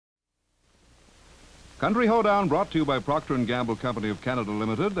Country Hoedown brought to you by Procter & Gamble Company of Canada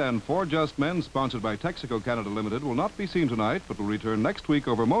Limited and For Just Men, sponsored by Texaco Canada Limited, will not be seen tonight, but will return next week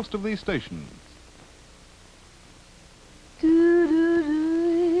over most of these stations.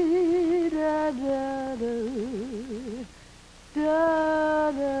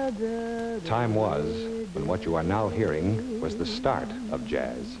 Time was when what you are now hearing was the start of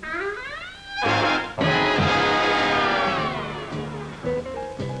jazz.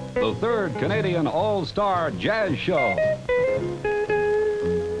 The third Canadian All-Star Jazz Show.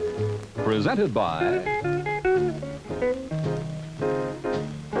 Presented by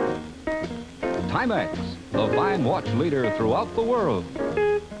Timex, the fine watch leader throughout the world.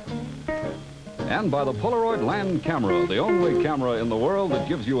 And by the Polaroid Land Camera, the only camera in the world that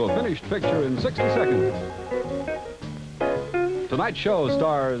gives you a finished picture in 60 seconds. Tonight's show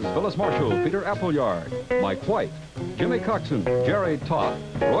stars Phyllis Marshall, Peter Appleyard, Mike White, Jimmy Coxon, Jerry Toth,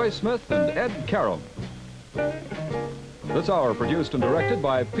 Roy Smith, and Ed Karam. This hour produced and directed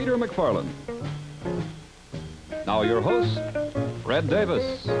by Peter McFarland. Now your host, Fred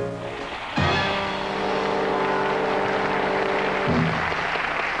Davis.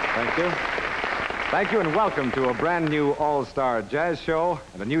 Thank you. Thank you and welcome to a brand new all-star jazz show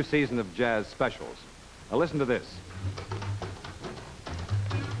and a new season of jazz specials. Now listen to this.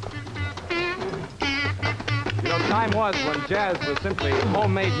 You know, time was when jazz was simply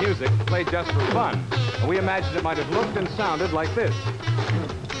homemade music played just for fun. And we imagined it might have looked and sounded like this.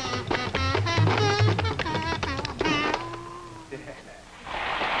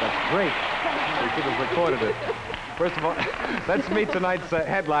 That's great. We should have recorded it. First of all, let's meet tonight's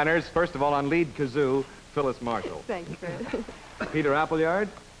headliners. First of all, on lead kazoo, Phyllis Marshall. Thanks, Fred. Peter Appleyard.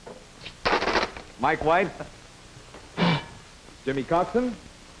 Mike White. Jimmy Coxon.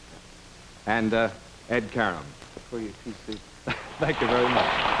 And Ed Karam. For your PC. Thank you very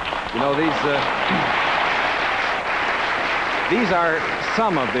much. You know, these are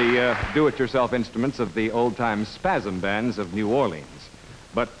some of the do-it-yourself instruments of the old-time spasm bands of New Orleans.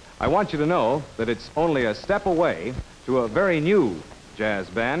 But I want you to know that it's only a step away to a very new jazz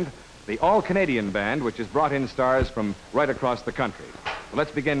band, the All-Canadian Band, which has brought in stars from right across the country. Well,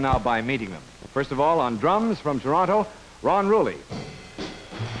 let's begin now by meeting them. First of all, on drums from Toronto, Ron Rooley.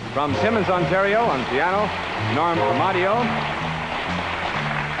 From Timmins, Ontario, on piano, Norm Amadio.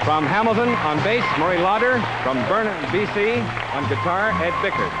 From Hamilton, on bass, Murray Lauder. From Burnaby, BC, on guitar, Ed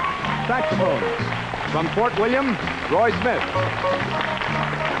Bickert. Saxophones. From Fort William, Roy Smith.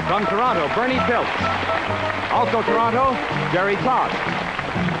 From Toronto, Bernie Piltz. Also Toronto, Jerry Toth.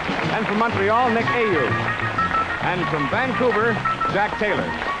 And from Montreal, Nick Ayew. And from Vancouver, Jack Taylor.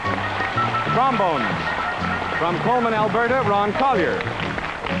 Trombones. From Coleman, Alberta, Ron Collier.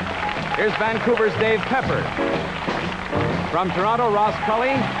 Here's Vancouver's Dave Pepper. From Toronto, Ross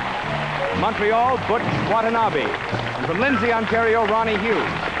Cully. Montreal, Butch Watanabe. And from Lindsay, Ontario, Ronnie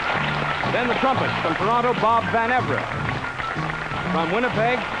Hughes. Then the trumpets from Toronto, Bob Van Everett. From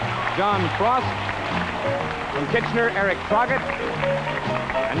Winnipeg, John Frost. From Kitchener, Eric Troggett.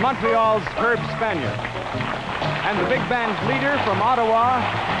 And Montreal's Herb Spanier. And the big band's leader from Ottawa,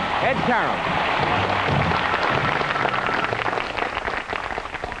 Ed Karam.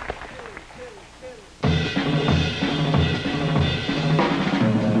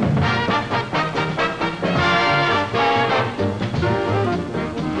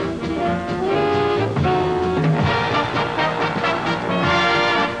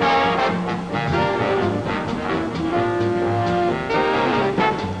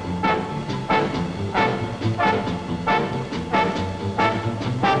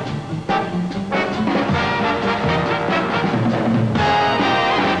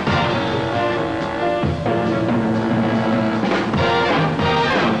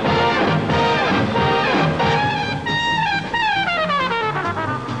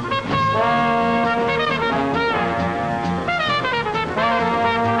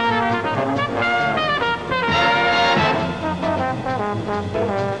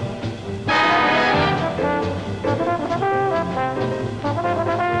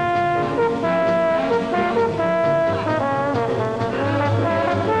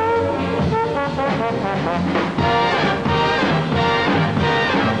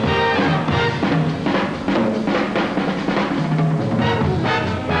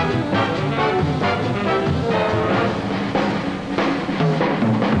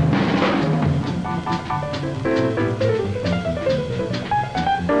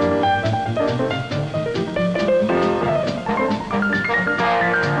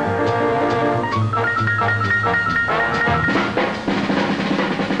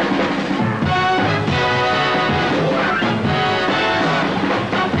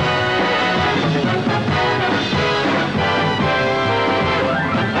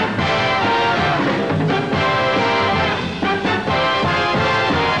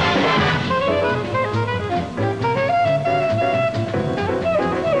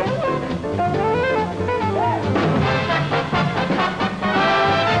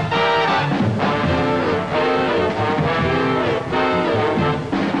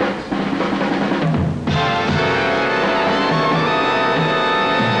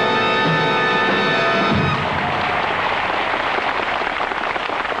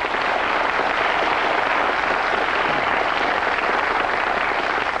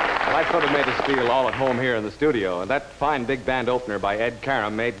 home here in the studio, and that fine big band opener by Ed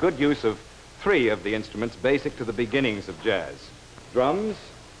Karam made good use of 3 of the instruments basic to the beginnings of jazz: drums,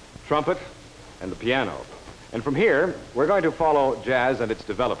 trumpet, and the piano. And from here, we're going to follow jazz and its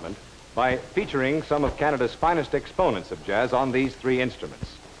development by featuring some of Canada's finest exponents of jazz on these 3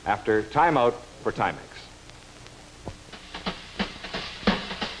 instruments, after Time Out for Timex.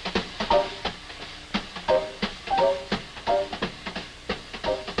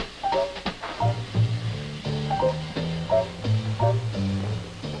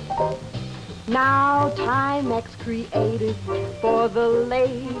 Now Timex created for the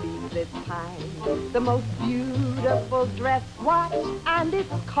ladies it's time the most beautiful dress watch, and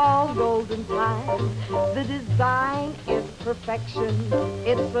it's called Golden Time. The design is perfection,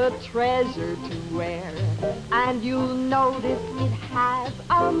 it's a treasure to wear, and you'll notice it has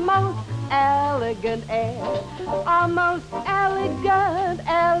a most elegant air, a most elegant,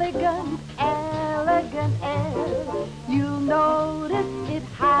 elegant, elegant air. You'll notice it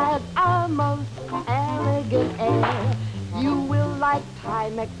has a most elegant air. You will like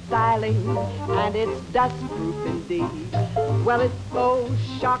Timex styling, and it's dust-proof indeed. Well, it's so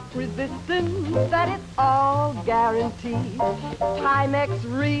shock-resistant that it's all guaranteed. Timex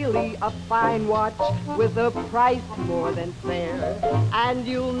really a fine watch with a price more than fair. And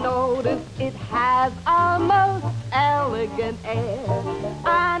you'll notice it has a most elegant air.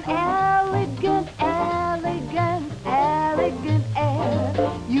 An elegant, elegant, elegant air.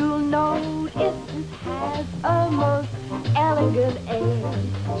 You'll notice it has a most elegant air.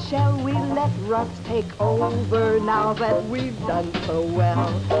 Shall we let Russ take over now that we've done so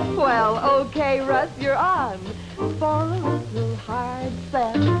well? Well, okay, Russ, you're on for a little hard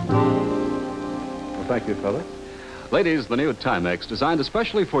sell. Well, thank you, fellas. Ladies, the new Timex, designed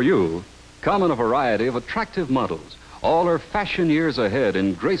especially for you, come in a variety of attractive models. All are fashion years ahead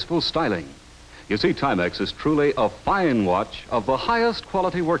in graceful styling. You see, Timex is truly a fine watch of the highest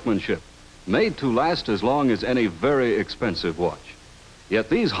quality workmanship, made to last as long as any very expensive watch. Yet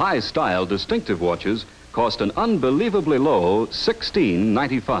these high-style, distinctive watches cost an unbelievably low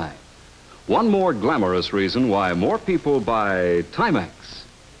 $16.95. One more glamorous reason why more people buy Timex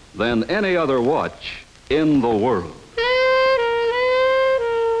than any other watch in the world.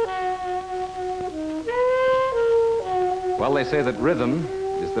 Well, they say that rhythm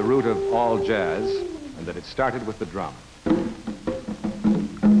is the root of all jazz, and that it started with the drum.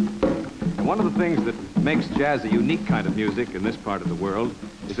 And one of the things that makes jazz a unique kind of music in this part of the world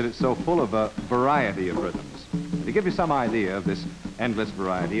is that it's so full of a variety of rhythms. And to give you some idea of this endless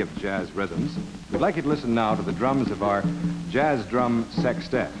variety of jazz rhythms, we'd like you to listen now to the drums of our Jazz Drum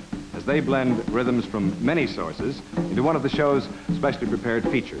Sextet, as they blend rhythms from many sources into one of the show's specially prepared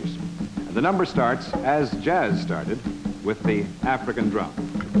features. And the number starts, as jazz started, with the African drum.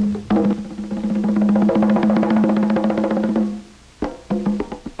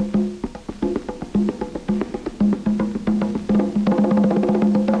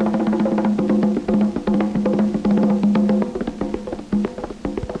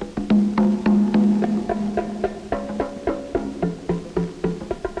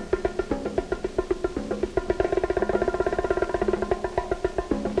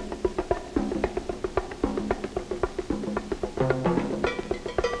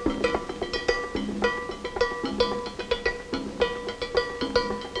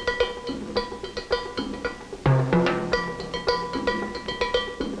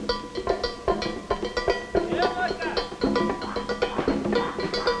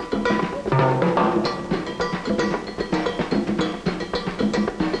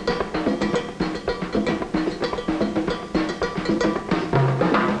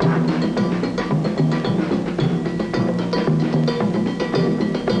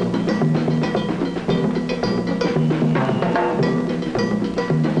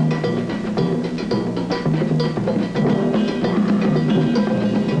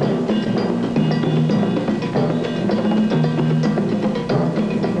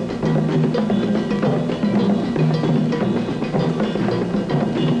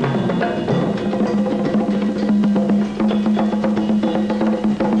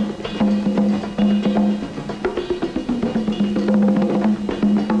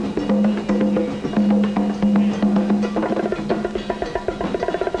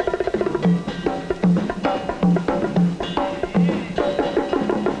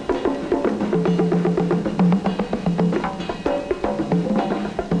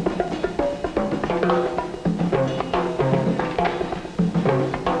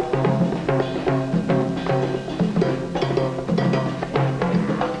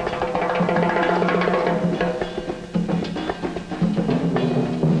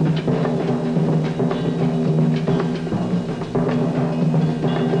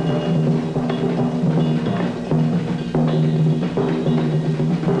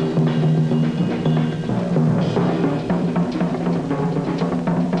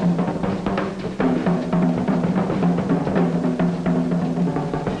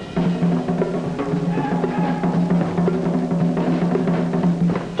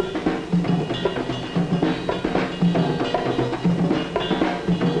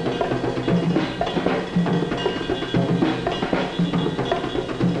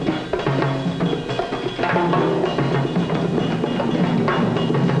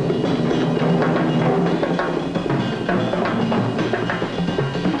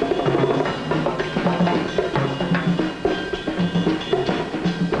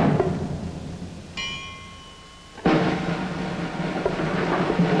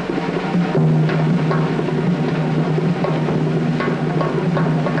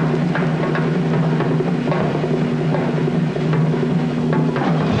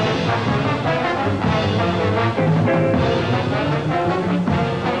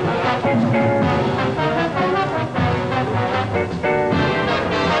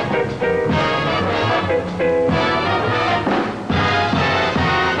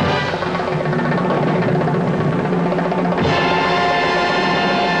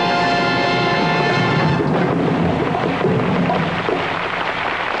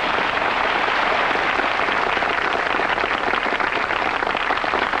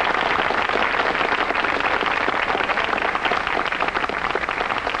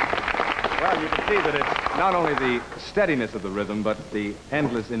 see that it's not only the steadiness of the rhythm, but the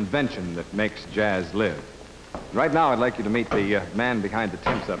endless invention that makes jazz live. Right now, I'd like you to meet the man behind the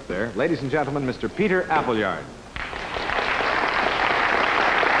tips up there. Ladies and gentlemen, Mr. Peter Appleyard.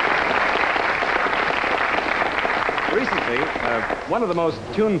 Recently, one of the most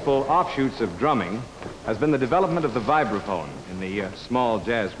tuneful offshoots of drumming has been the development of the vibraphone in the small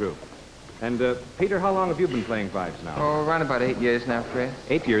jazz group. And, Peter, how long have you been playing vibes now? Oh, around about 8 years now, Fred.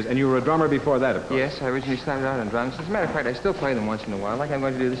 8 years, and you were a drummer before that, of course. Yes, I originally started out on drums. As a matter of fact, I still play them once in a while, like I'm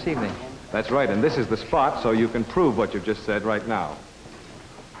going to do this evening. That's right, and this is the spot so you can prove what you've just said right now.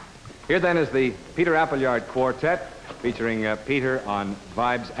 Here, then, is the Peter Appleyard Quartet, featuring Peter on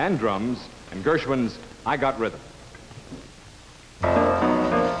vibes and drums, and Gershwin's I Got Rhythm.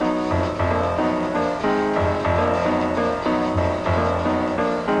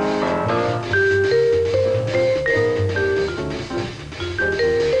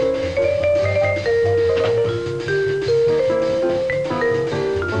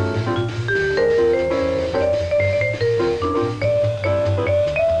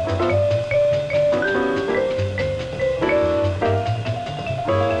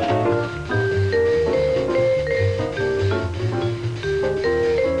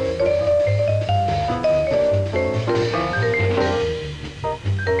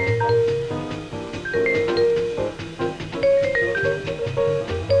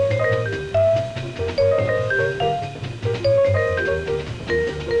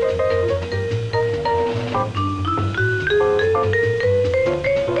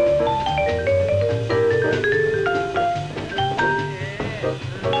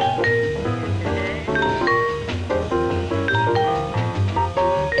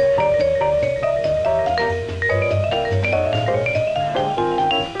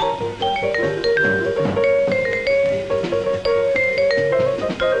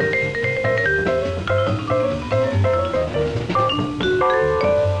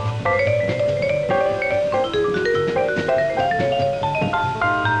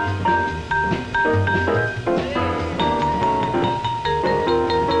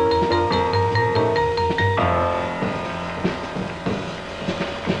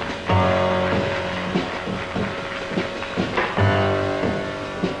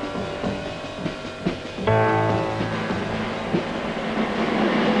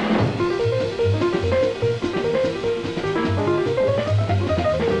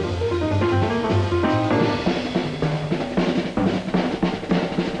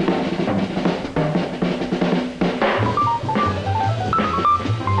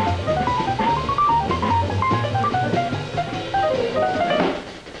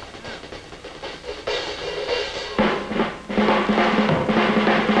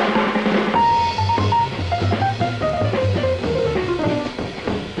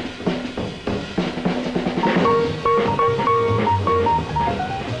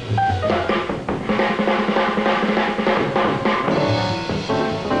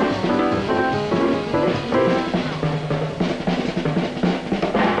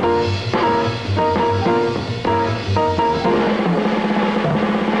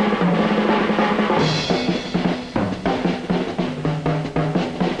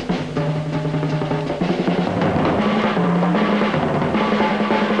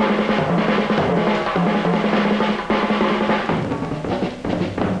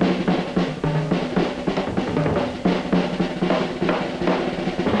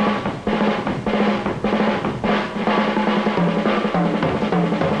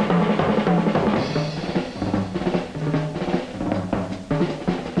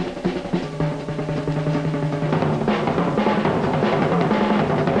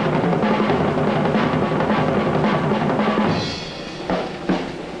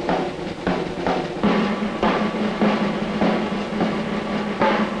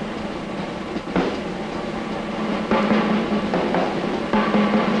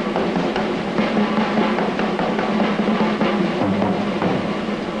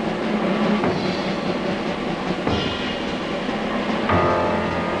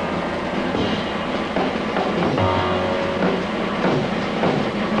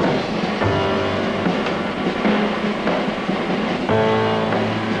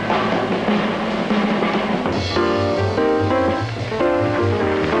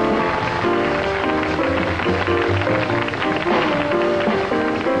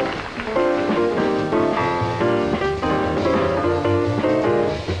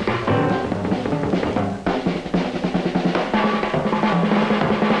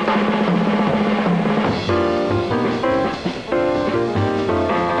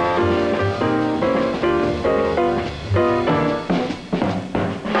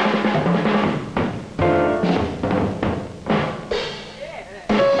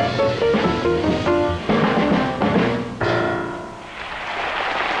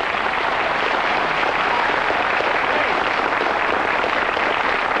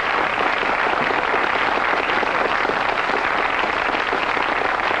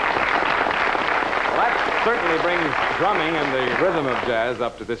 drumming and the rhythm of jazz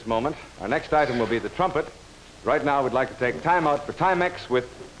up to this moment. Our next item will be the trumpet. Right now, we'd like to take time out for Timex with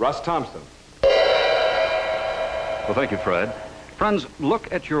Russ Thompson. Well, thank you, Fred. Friends,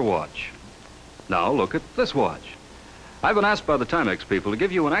 look at your watch. Now look at this watch. I've been asked by the Timex people to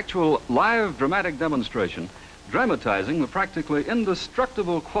give you an actual live dramatic demonstration dramatizing the practically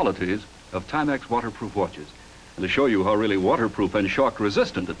indestructible qualities of Timex waterproof watches, and to show you how really waterproof and shock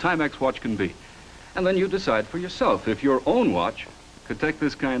resistant a Timex watch can be. And then you decide for yourself if your own watch could take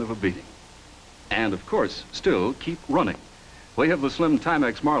this kind of a beating. And of course, still keep running. We have the slim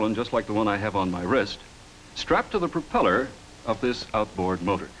Timex Marlin, just like the one I have on my wrist, strapped to the propeller of this outboard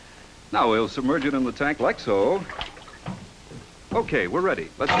motor. Now we'll submerge it in the tank like so. Okay, we're ready.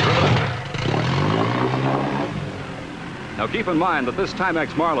 Let's rev it up. Now keep in mind that this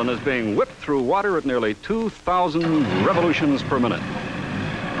Timex Marlin is being whipped through water at nearly 2,000 revolutions per minute.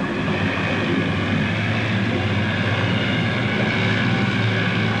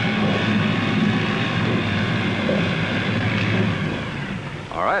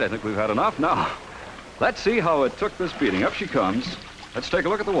 All right, I think we've had enough. Now, let's see how it took this beating. Up she comes. Let's take a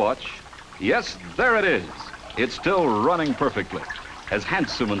look at the watch. Yes, there it is. It's still running perfectly. As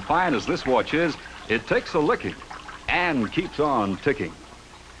handsome and fine as this watch is, it takes a licking and keeps on ticking.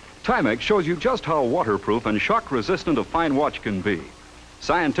 Timex shows you just how waterproof and shock-resistant a fine watch can be.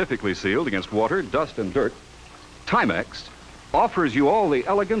 Scientifically sealed against water, dust, and dirt, Timex offers you all the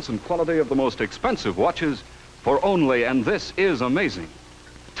elegance and quality of the most expensive watches for only, and this is amazing,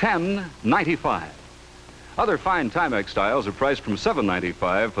 $10.95. Other fine Timex styles are priced from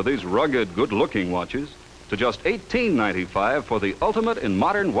 $7.95 for these rugged, good-looking watches to just $18.95 for the ultimate in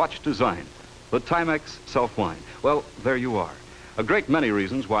modern watch design, the Timex Self-Wind. Well, there you are. A great many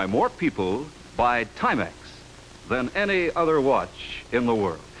reasons why more people buy Timex than any other watch in the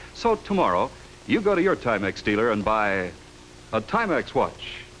world. So tomorrow, you go to your Timex dealer and buy a Timex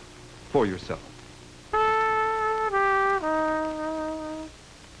watch for yourself.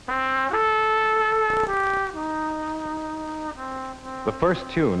 The first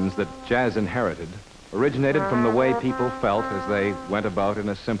tunes that jazz inherited originated from the way people felt as they went about in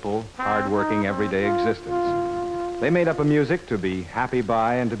a simple, hard-working, everyday existence. They made up a music to be happy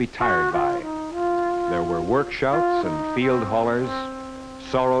by and to be tired by. There were work shouts and field haulers,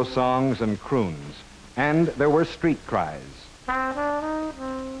 sorrow songs and croons, and there were street cries.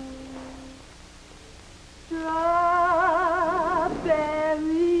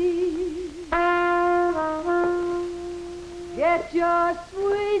 Get your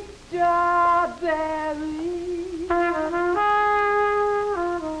sweet strawberry.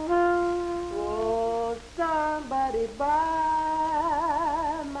 Oh, somebody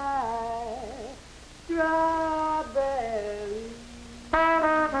buy my strawberry.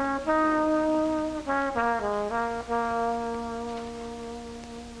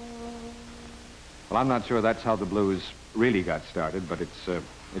 Well, I'm not sure that's how the blues really got started, but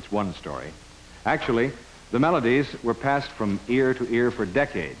it's one story. Actually, the melodies were passed from ear to ear for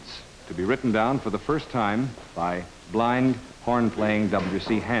decades to be written down for the first time by blind horn-playing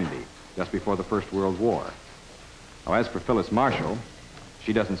W.C. Handy just before the First World War. Now, as for Phyllis Marshall,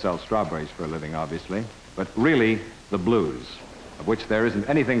 she doesn't sell strawberries for a living, obviously, but really the blues, of which there isn't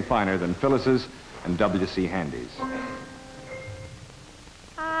anything finer than Phyllis's and W.C. Handy's.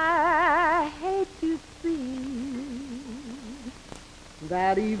 I hate to see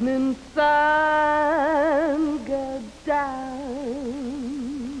that evening sun go down.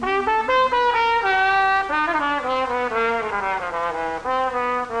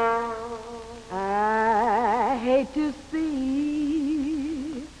 I hate to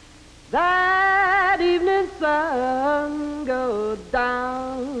see that evening sun go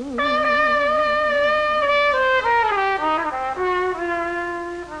down.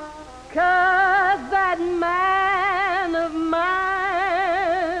 'Cause that man of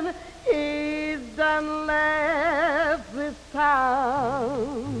mine, he's done left this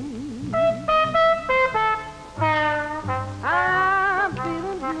town. I'm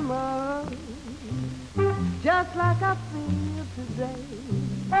feeling tomorrow just like I feel today.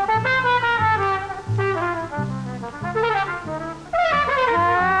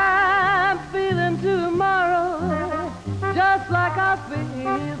 I'm feeling tomorrow just like I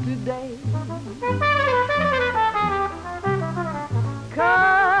feel today.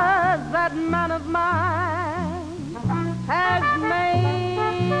 'Cause that man of mine has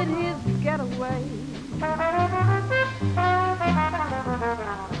made his getaway.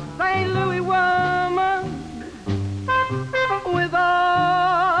 St. Louis woman with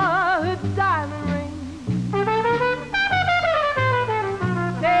all her diamond rings.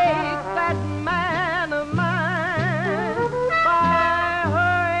 Take that man of mine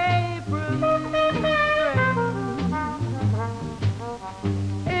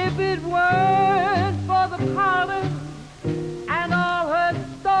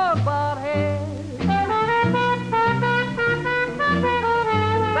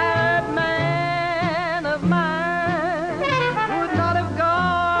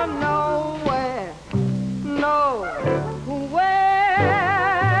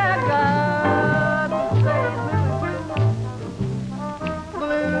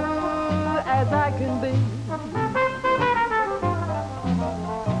I can be.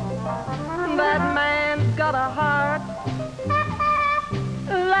 That man's got a heart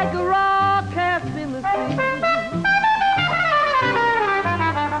like a rock cast in the sea,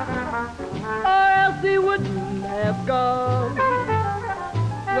 or else he wouldn't have gone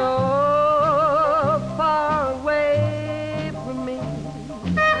so far away from me.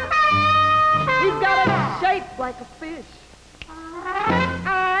 He's got a shape like a fish,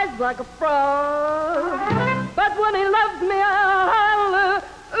 eyes like a frog, but when he loves me, I'll holler,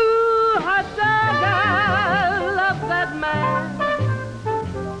 ooh, hot dog, I love that man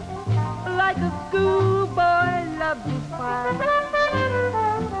like a schoolboy loves his pie.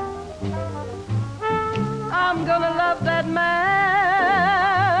 I'm gonna love that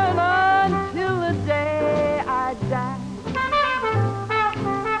man until the day I die.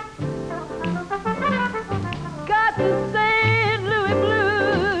 Got to say it, Louis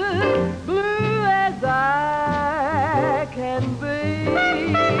Blue, blue as I can be.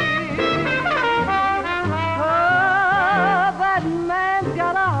 Oh, that man's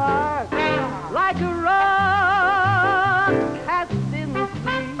got a heart like a rock cast in the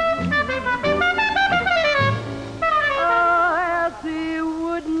sea. Oh, else he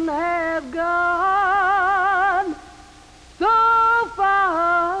wouldn't have gone so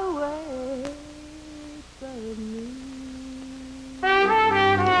far away from me.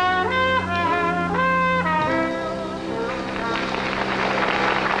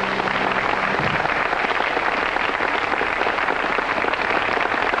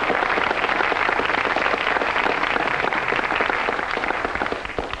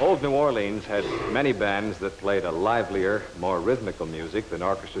 Old New Orleans had many bands that played a livelier, more rhythmical music than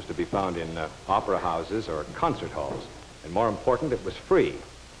orchestras to be found in opera houses or concert halls. And more important, it was free.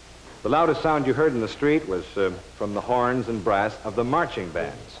 The loudest sound you heard in the street was from the horns and brass of the marching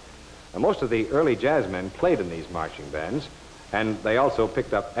bands. Now, most of the early jazz men played in these marching bands, and they also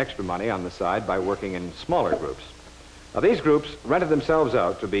picked up extra money on the side by working in smaller groups. Now, these groups rented themselves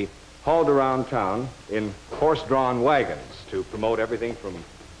out to be hauled around town in horse-drawn wagons to promote everything from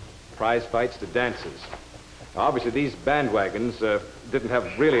prize fights to dances. Now, obviously, these band wagons didn't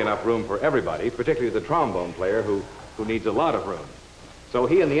have really enough room for everybody, particularly the trombone player who needs a lot of room. So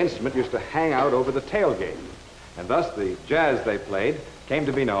he and the instrument used to hang out over the tailgate, and thus the jazz they played came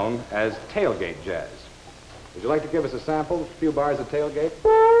to be known as tailgate jazz. Would you like to give us a sample, a few bars of tailgate?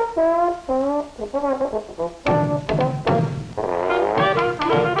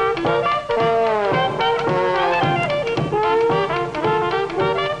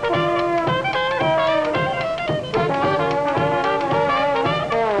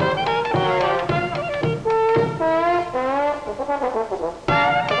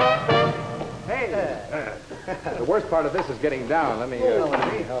 The worst part of this is getting down. Let me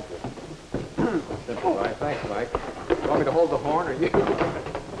help you. Simplify. Thanks, Mike. You want me to hold the horn or you?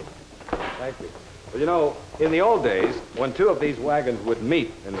 Thank you. Well, you know, in the old days, when two of these wagons would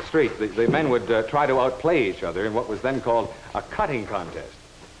meet in the street, the men would try to outplay each other in what was then called a cutting contest.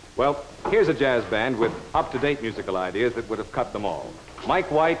 Well, here's a jazz band with up-to-date musical ideas that would have cut them all.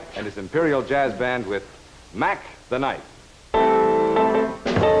 Mike White and his Imperial Jazz Band with Mac the Knight.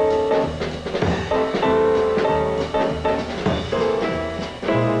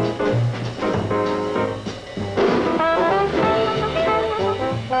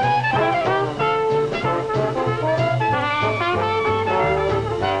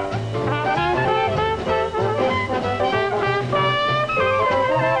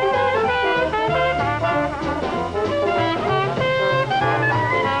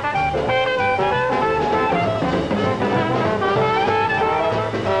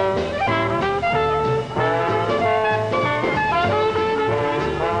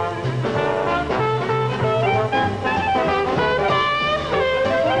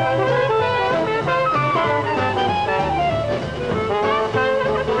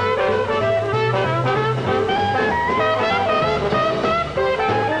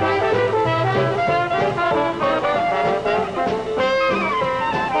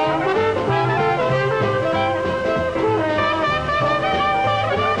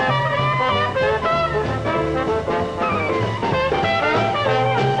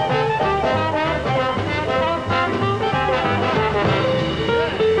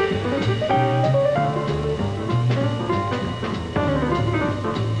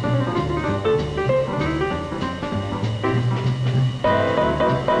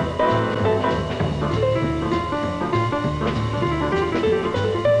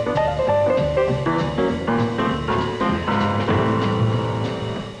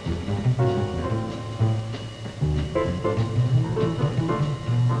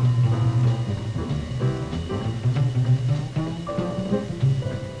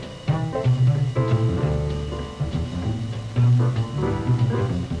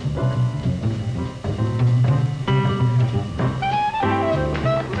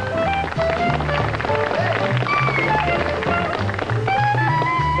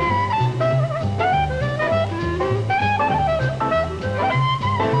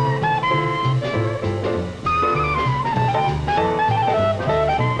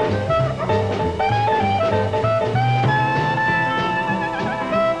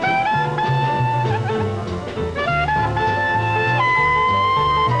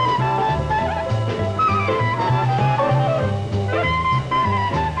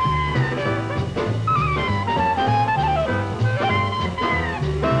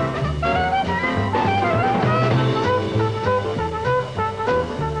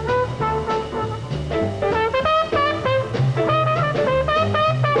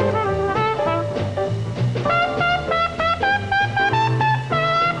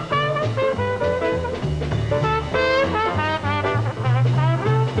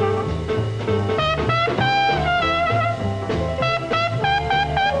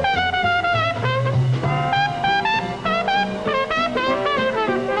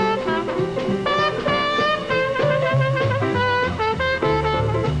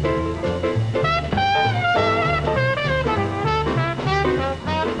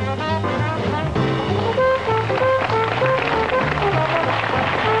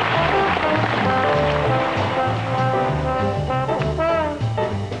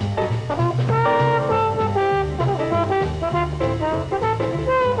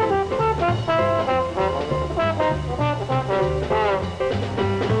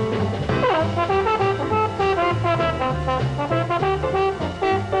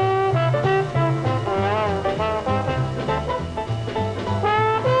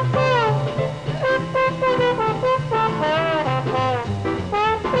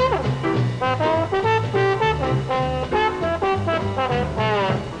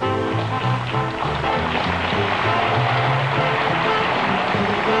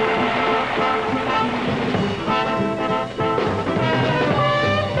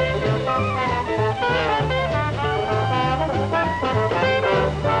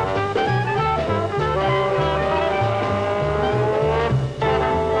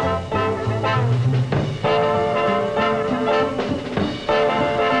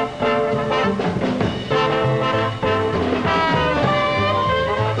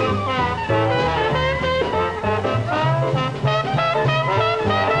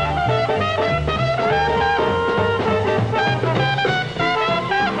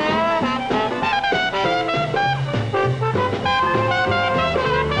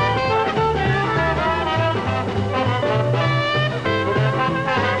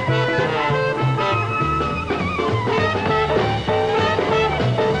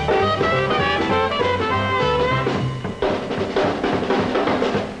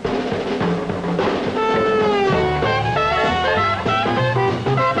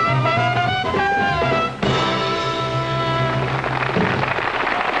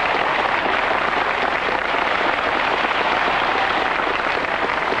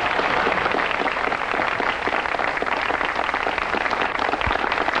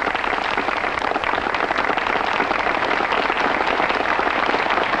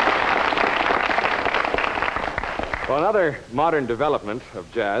 Well, another modern development of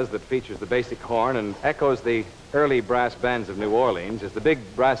jazz that features the basic horn and echoes the early brass bands of New Orleans is the big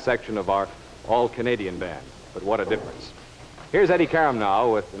brass section of our all-Canadian band. But what a difference. Here's Eddie Karam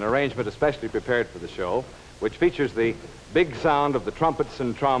now with an arrangement especially prepared for the show, which features the big sound of the trumpets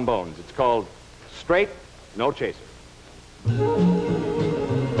and trombones. It's called Straight, No Chaser.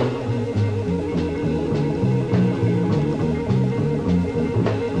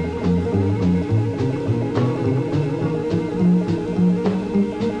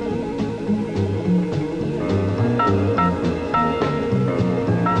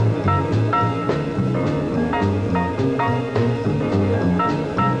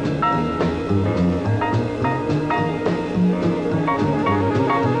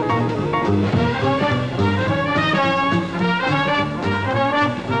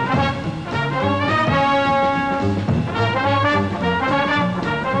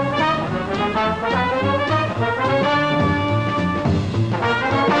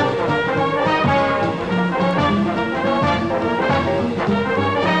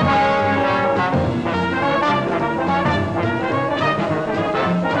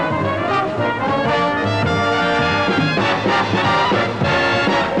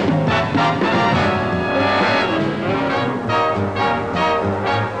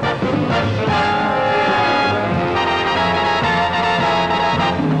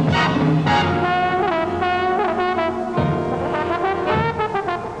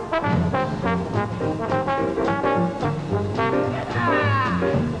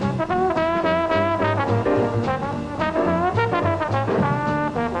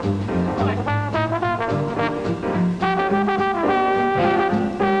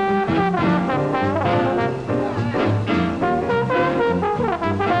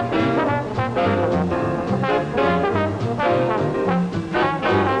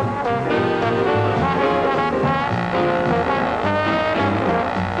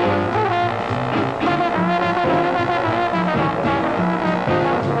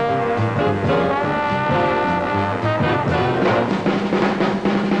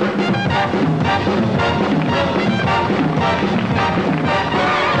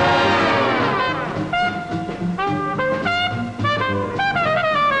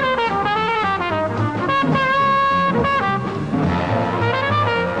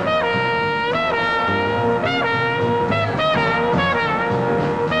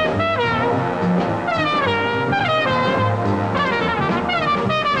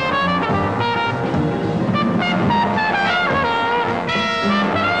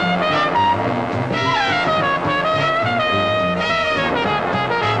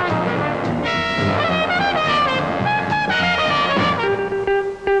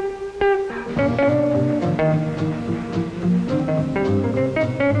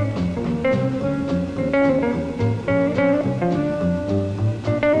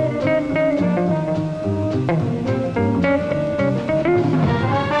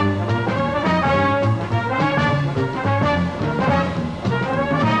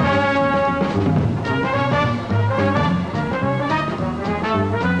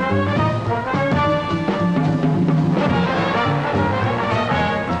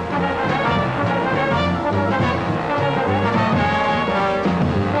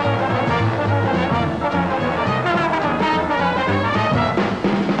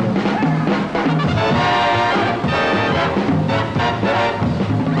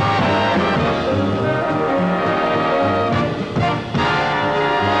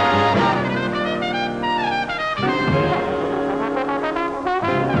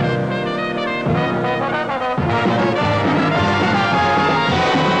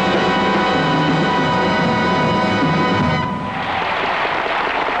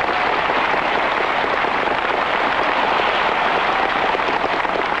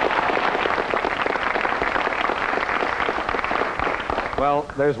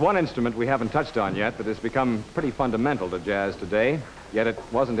 there's one instrument we haven't touched on yet that has become pretty fundamental to jazz today, yet it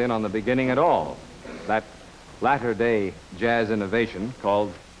wasn't in on the beginning at all. That latter-day jazz innovation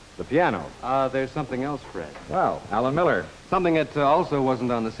called the piano. There's something else, Fred. Well, Alan Miller, Something that also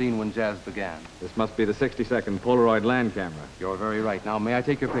wasn't on the scene when jazz began. this must be the 60-second Polaroid land camera. You're very right. Now, may I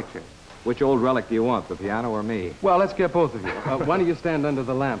take your picture? Which old relic do you want, the piano or me? Well, let's get both of you. Why don't you stand under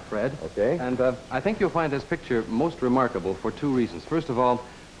the lamp, Fred? Okay. And I think you'll find this picture most remarkable for two reasons. First of all,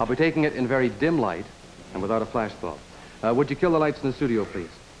 I'll be taking it in very dim light and without a flash bulb. Would you kill the lights in the studio, please?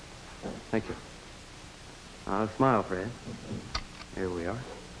 Thank you. Smile, Fred. Here we are.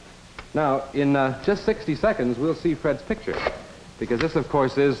 Now, in just 60 seconds, we'll see Fred's picture, because this, of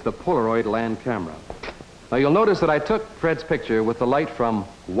course, is the Polaroid land camera. Now, you'll notice that I took Fred's picture with the light from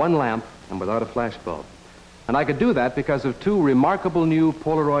one lamp and without a flash bulb. And I could do that because of two remarkable new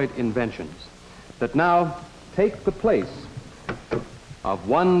Polaroid inventions that now take the place of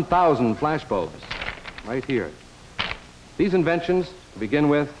 1,000 flash bulbs right here. These inventions, to begin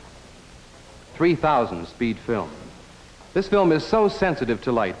with, 3,000 speed film. This film is so sensitive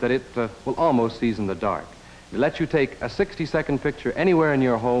to light that it will almost see in the dark. It lets you take a 60-second picture anywhere in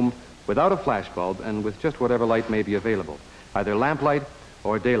your home without a flash bulb and with just whatever light may be available, either lamplight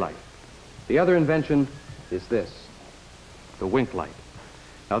or daylight. The other invention is this, the wink light.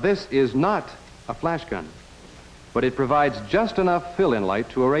 Now, this is not a flash gun, but it provides just enough fill-in light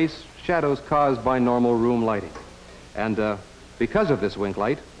to erase shadows caused by normal room lighting. And because of this wink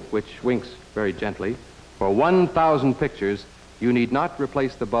light, which winks very gently, for 1,000 pictures, you need not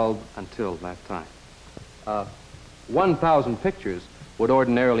replace the bulb until that time. 1,000 pictures would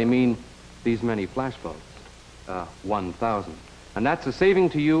ordinarily mean these many flash bulbs. 1,000. And that's a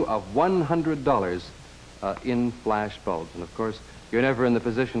saving to you of $100 in flash bulbs. And of course, you're never in the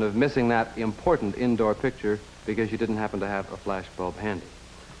position of missing that important indoor picture because you didn't happen to have a flash bulb handy.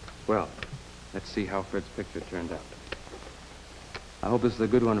 Well, let's see how Fred's picture turned out. I hope this is a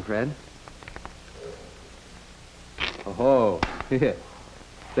good one, Fred. Oh,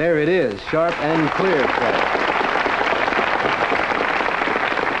 there it is, sharp and clear, Fred.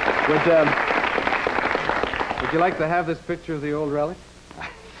 Would you like to have this picture of the old relic?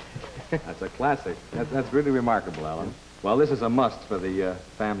 That's a classic. That's really remarkable, Alan. Well, this is a must for the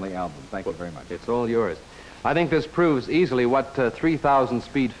family album. Thank you very much. It's all yours. I think this proves easily what 3,000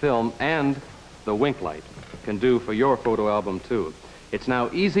 speed film and the wink light can do for your photo album, too. It's now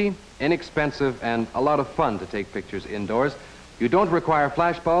easy, inexpensive, and a lot of fun to take pictures indoors. You don't require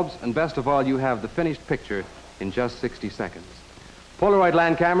flash bulbs, and best of all, you have the finished picture in just 60 seconds. Polaroid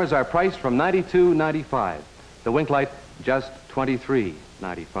land cameras are priced from $92.95. The wink light, just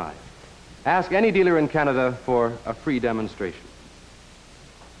 $23.95. Ask any dealer in Canada for a free demonstration.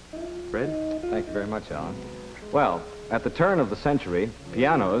 Fred? Thank you very much, Alan. Well, at the turn of the century,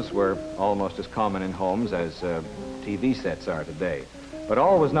 pianos were almost as common in homes as TV sets are today. But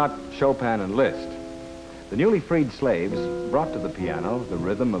all was not Chopin and Liszt. The newly freed slaves brought to the piano the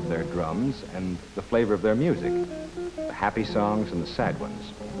rhythm of their drums and the flavor of their music, the happy songs and the sad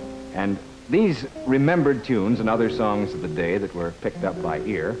ones. And these remembered tunes and other songs of the day that were picked up by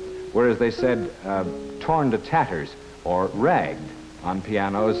ear were, as they said, torn to tatters or ragged on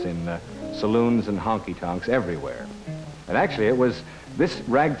pianos in saloons and honky-tonks everywhere. And actually, it was this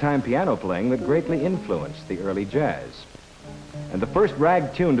ragtime piano playing that greatly influenced the early jazz. And the first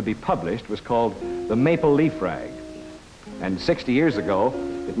rag tune to be published was called the Maple Leaf Rag. And 60 years ago,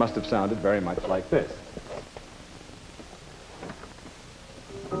 it must have sounded very much like this.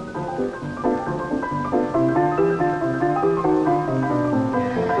 How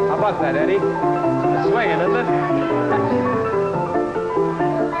about that, Eddie? It's swinging, isn't it?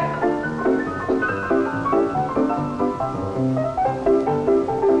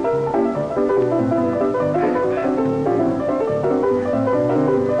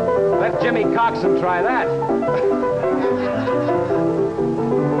 Jimmy Coxon, try that.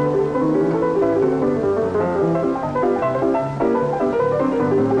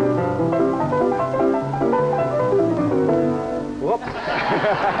 Whoops.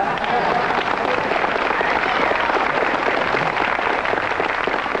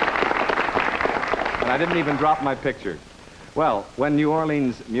 And I didn't even drop my picture. Well, when New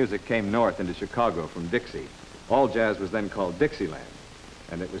Orleans music came north into Chicago from Dixie, all jazz was then called Dixieland.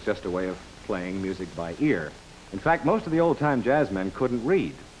 And it was just a way of playing music by ear. In fact, most of the old-time jazzmen couldn't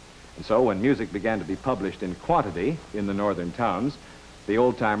read. And so when music began to be published in quantity in the northern towns, the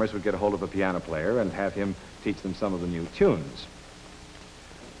old-timers would get a hold of a piano player and have him teach them some of the new tunes.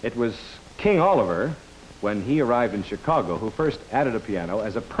 It was King Oliver, when he arrived in Chicago, who first added a piano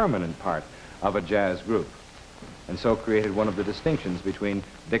as a permanent part of a jazz group. and so created one of the distinctions between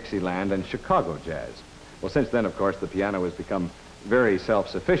Dixieland and Chicago jazz. Well, since then, of course, the piano has become very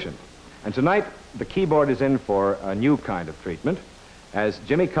self-sufficient. And tonight, the keyboard is in for a new kind of treatment, as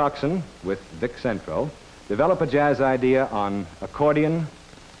Jimmy Coxon, with Vic Centro, develop a jazz idea on accordion,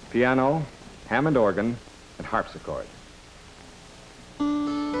 piano, Hammond organ, and harpsichord.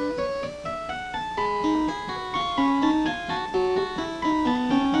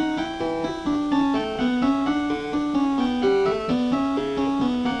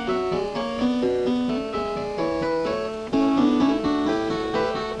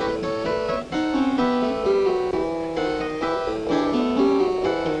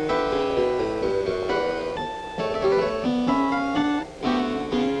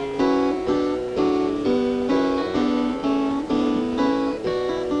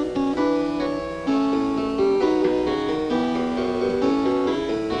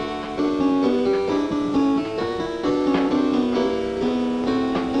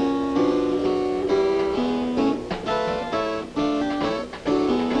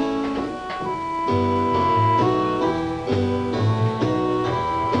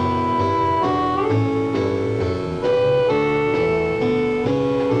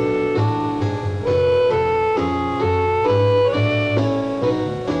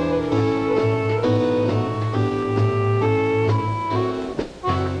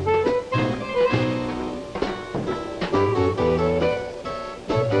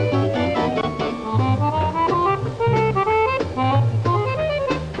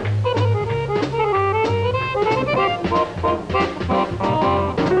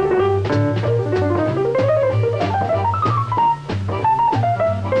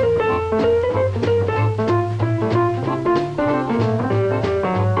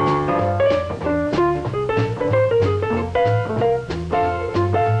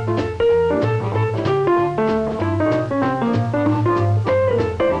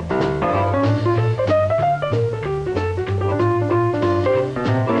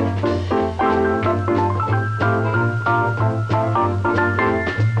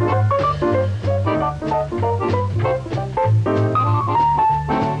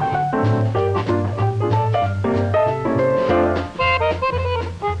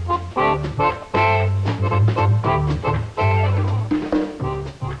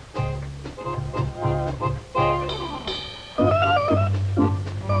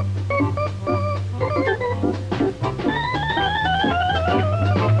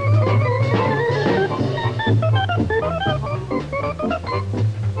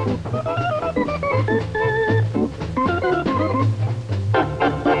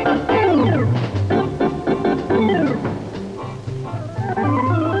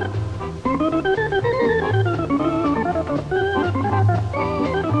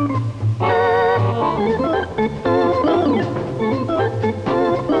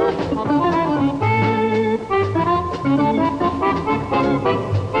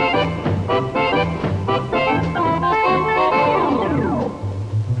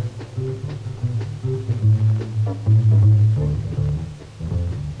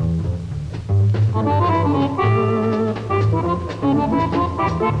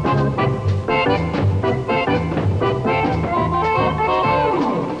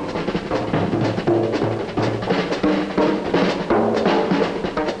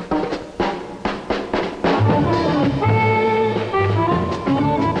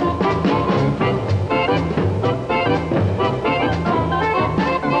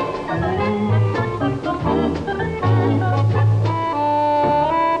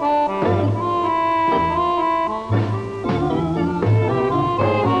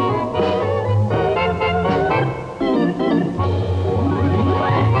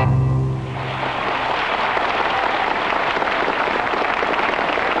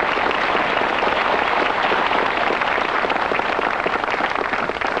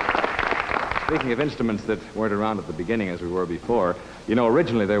 Speaking of instruments that weren't around at the beginning as we were before, you know,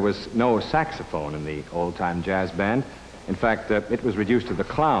 originally there was no saxophone in the old-time jazz band. In fact, it was reduced to the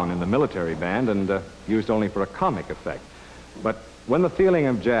clown in the military band and used only for a comic effect. But when the feeling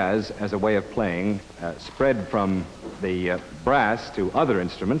of jazz as a way of playing spread from the brass to other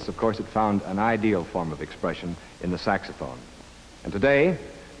instruments, of course, it found an ideal form of expression in the saxophone. And today,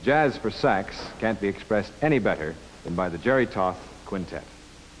 jazz for sax can't be expressed any better than by the Jerry Toth Quintet.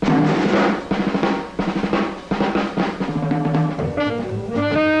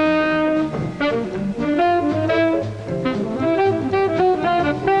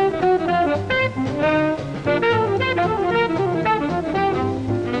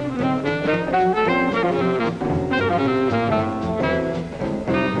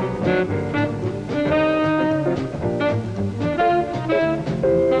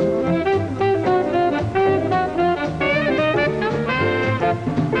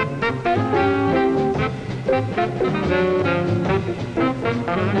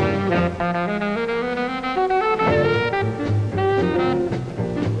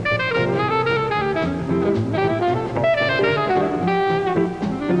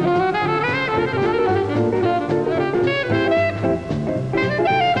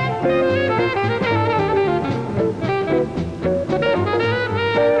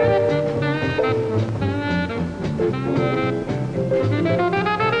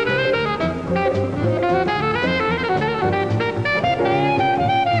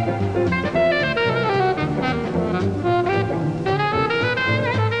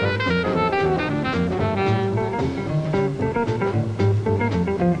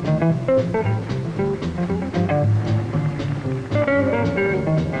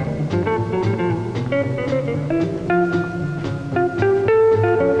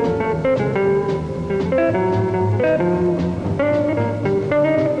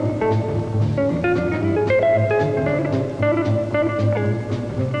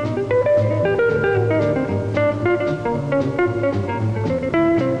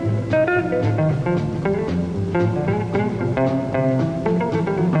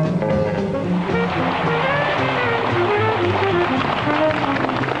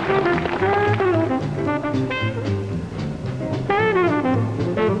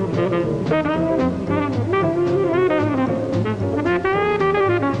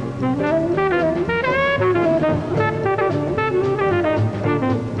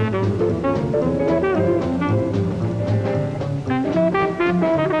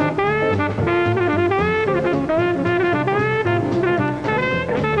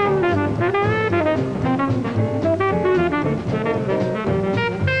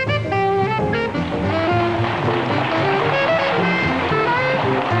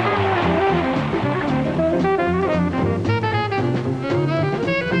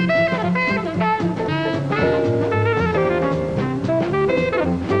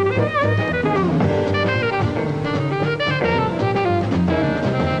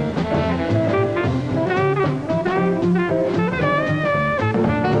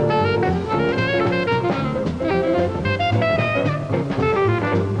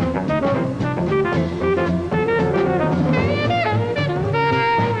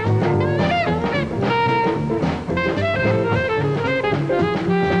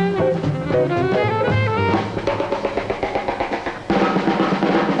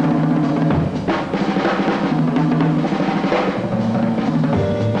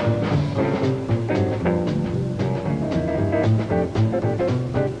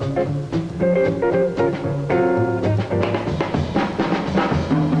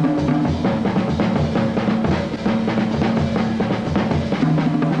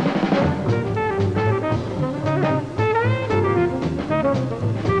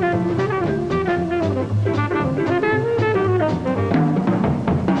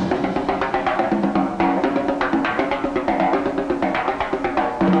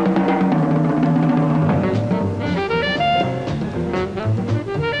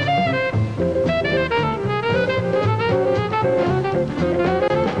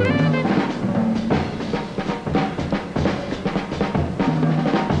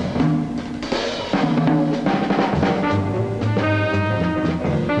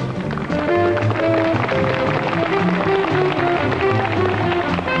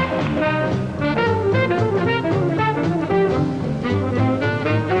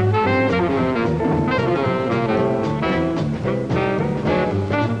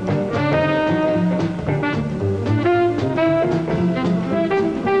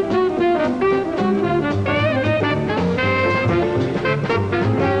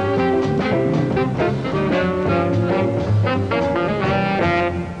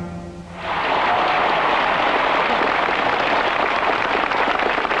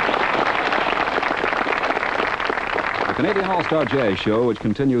 All-Star Jazz Show, which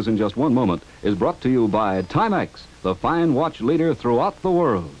continues in just one moment, is brought to you by Timex, the fine watch leader throughout the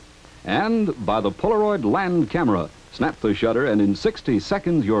world. And by the Polaroid Land Camera. Snap the shutter and in 60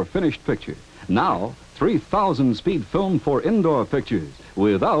 seconds your finished picture. Now, 3,000 speed film for indoor pictures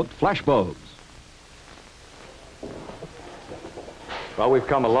without flash bulbs. Well, we've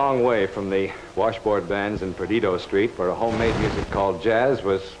come a long way from the washboard bands in Perdido Street, where a homemade music called jazz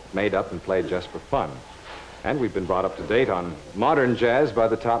was made up and played just for fun. And we've been brought up to date on modern jazz by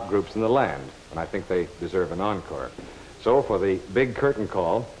the top groups in the land, and I think they deserve an encore. So for the big curtain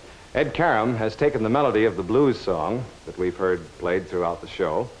call, Ed Karam has taken the melody of the blues song that we've heard played throughout the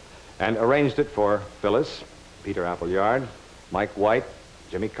show and arranged it for Phyllis, Peter Appleyard, Mike White,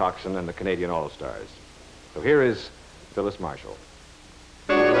 Jimmy Coxon, and the Canadian All-Stars. So here is Phyllis Marshall.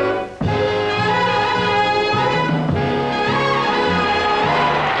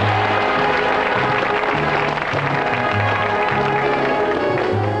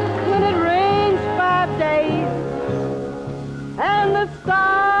 When it rains 5 days and the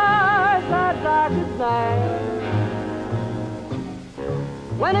stars are dark as night.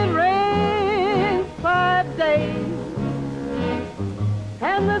 When it rains 5 days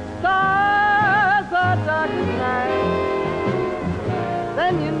and the stars are dark as night,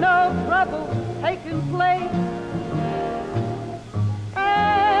 then you know trouble's taking place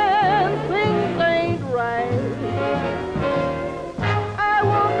and things ain't right. I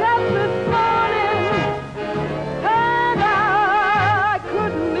woke up this morning and I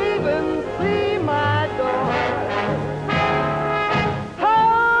couldn't even see my door. Oh,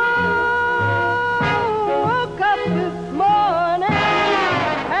 woke up this morning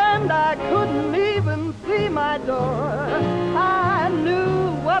and I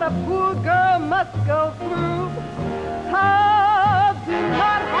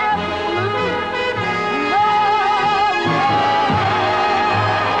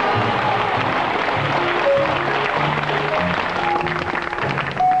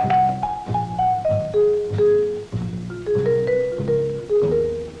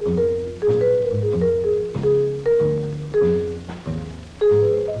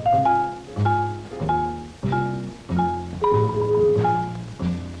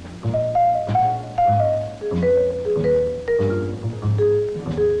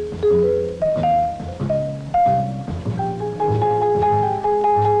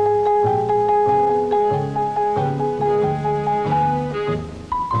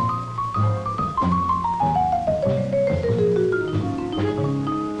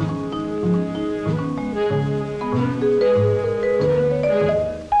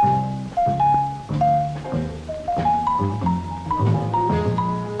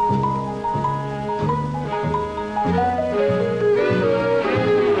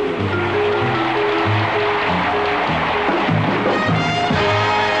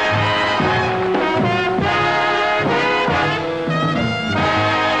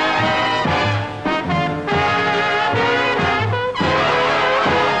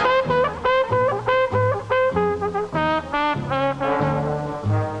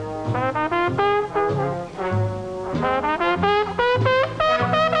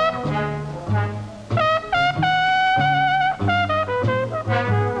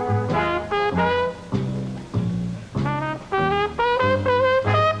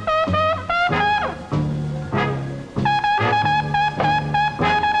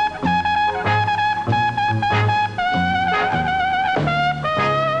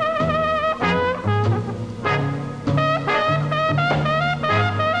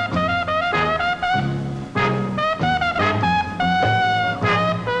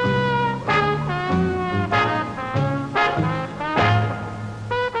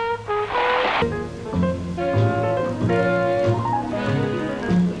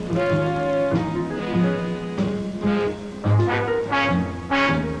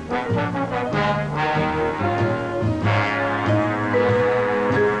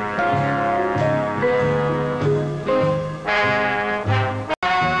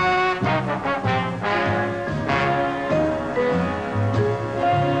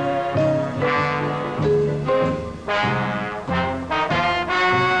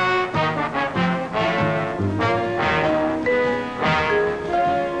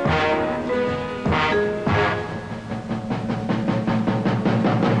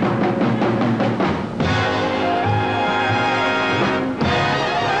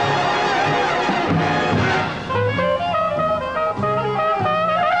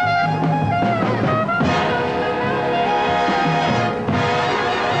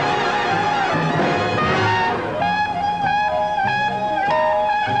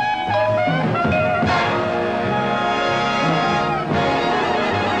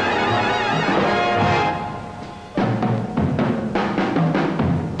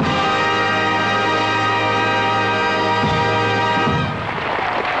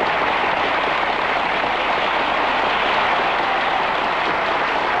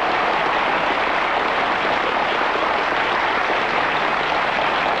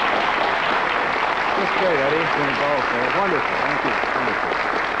been both. Wonderful. Thank you. Wonderful.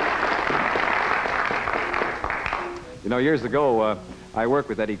 You know, years ago, I worked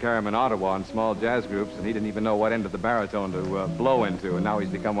with Eddie Karam in Ottawa on small jazz groups, and he didn't even know what end of the baritone to blow into, and now he's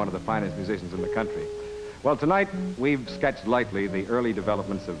become one of the finest musicians in the country. Well, tonight, we've sketched lightly the early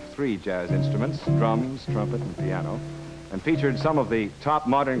developments of 3 jazz instruments, drums, trumpet, and piano, and featured some of the top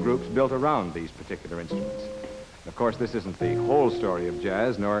modern groups built around these particular instruments. Of course, this isn't the whole story of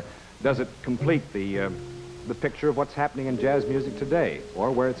jazz, nor does it complete the picture of what's happening in jazz music today, or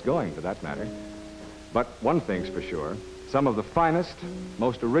where it's going, for that matter. But one thing's for sure, some of the finest,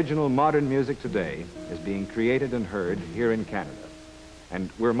 most original modern music today is being created and heard here in Canada. And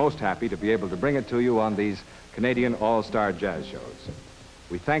we're most happy to be able to bring it to you on these Canadian All-Star Jazz shows.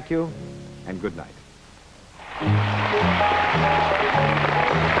 We thank you, and good night.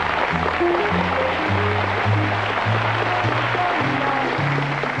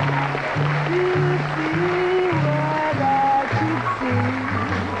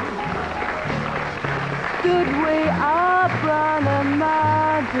 Stood way up on a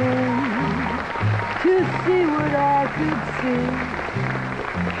mountain to see what I could see.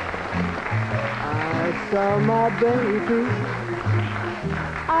 I saw my baby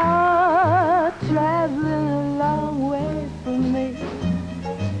traveling a long way from me.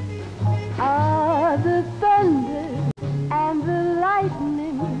 The thunder and the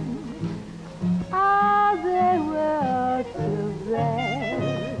lightning, they were so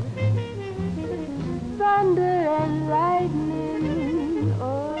bad. Thunder and lightning,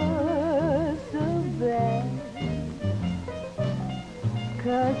 oh, so bad.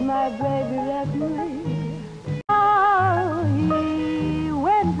 'Cause my baby left me. Oh, he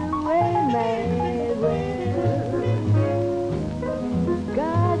went away, mad. Well,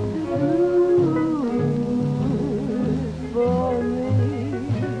 got the blues for me.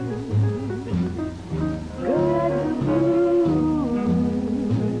 Got the blues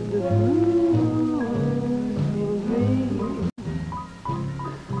for me.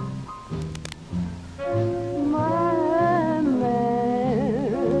 My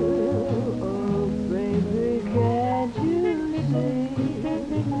man, oh baby, can't you see?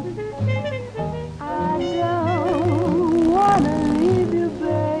 I don't wanna leave you,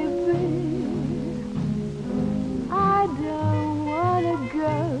 baby. I don't wanna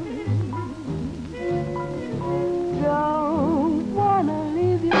go. Don't wanna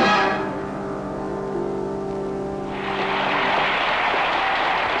leave you.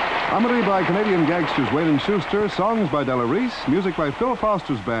 Comedy by Canadian gangsters Wayne and Schuster, songs by Della Reese, music by Phil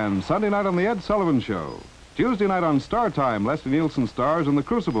Foster's band, Sunday night on The Ed Sullivan Show. Tuesday night on Star Time, Leslie Nielsen stars in The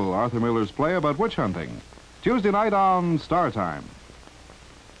Crucible, Arthur Miller's play about witch hunting. Tuesday night on Star Time.